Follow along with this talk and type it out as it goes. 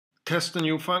test a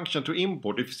new function to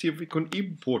import. If you see if we can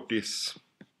import this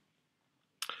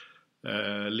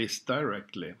list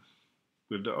directly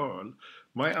with the URL.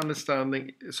 My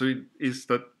understanding is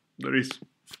that there is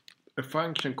a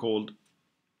function called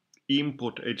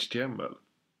ImportHTML.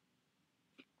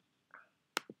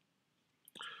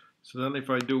 So then if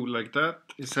I do like that,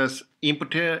 it says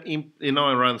now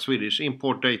I run Swedish,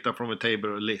 import data from a table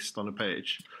or list on a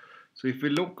page. So if we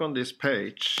look on this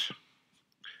page,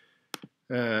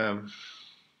 we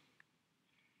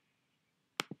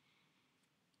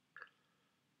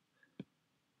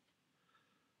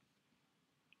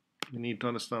need to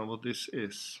understand what this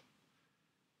is.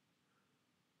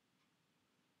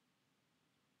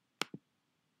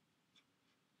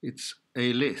 It's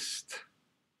a list.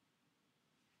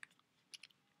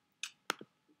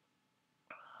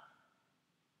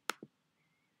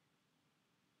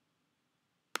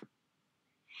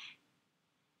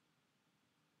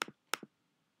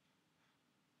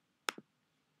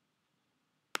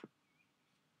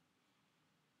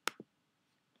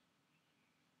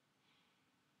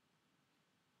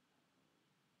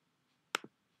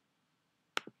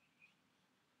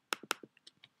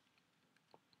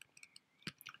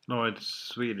 No, it's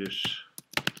Swedish.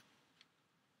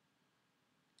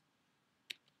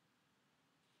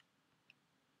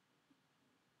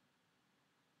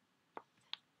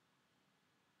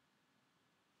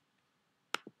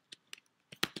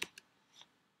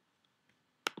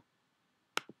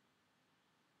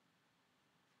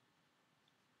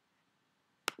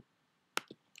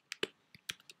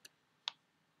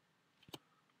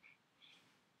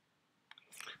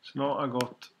 So now I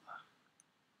got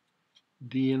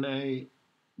DNA,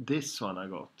 this one I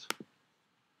got.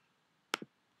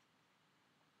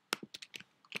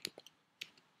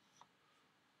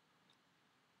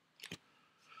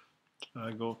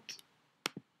 I got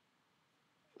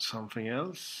something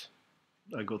else.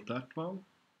 I got that one.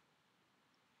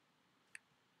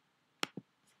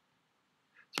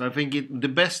 So I think the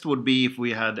best would be if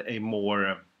we had a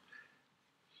more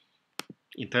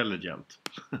intelligent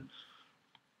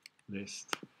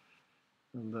list.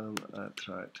 And then I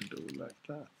try to do like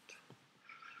that.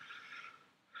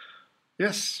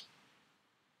 Yes.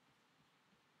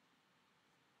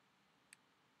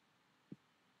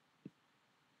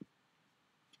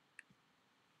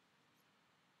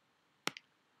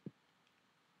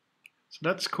 So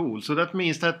that's cool. So that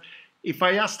means that if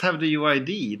I just have the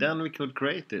UID, then we could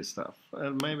create this stuff.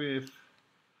 And maybe if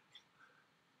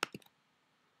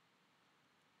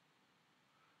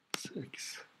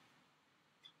 6.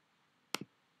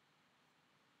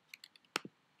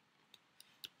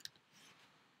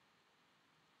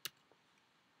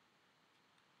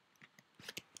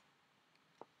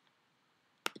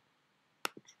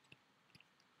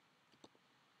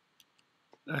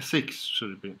 Six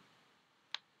should it be.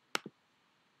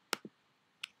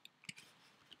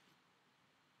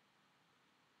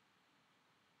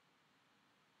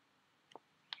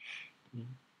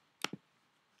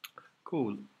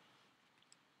 Cool.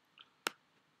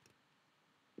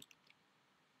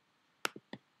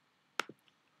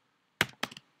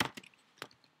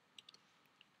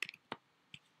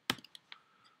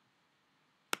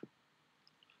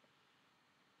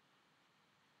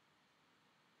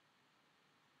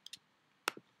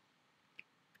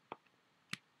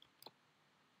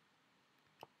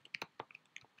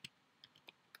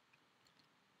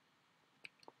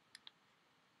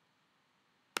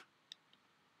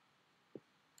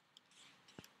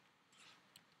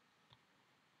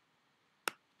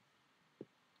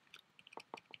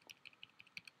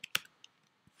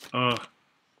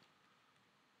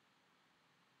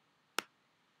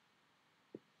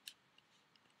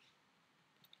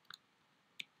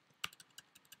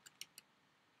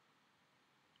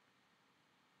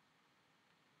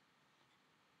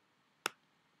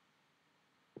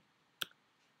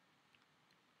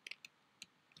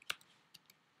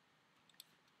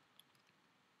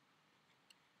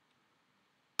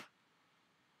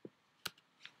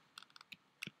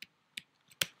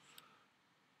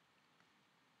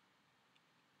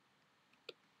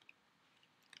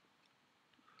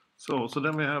 So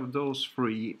then we have those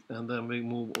 3, and then we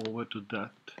move over to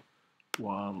that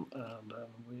one, and then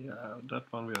we have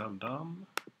that one we have done.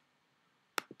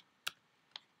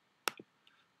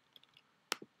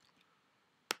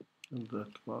 And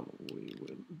that one we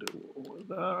will do over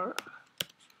there.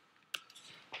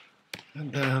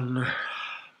 And then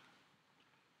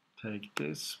take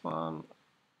this one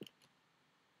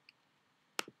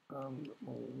and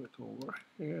move it over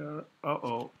here.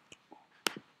 Uh-oh.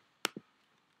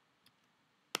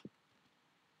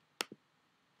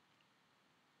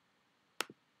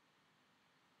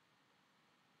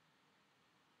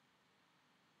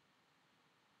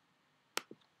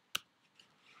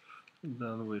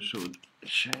 Then we should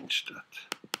change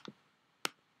that.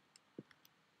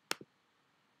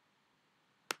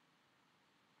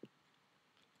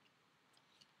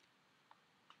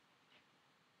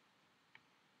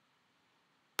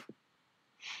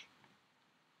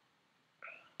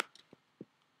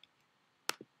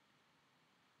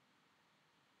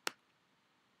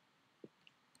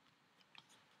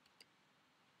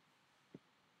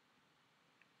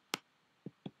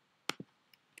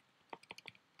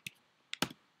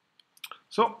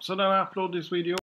 So then I upload this video.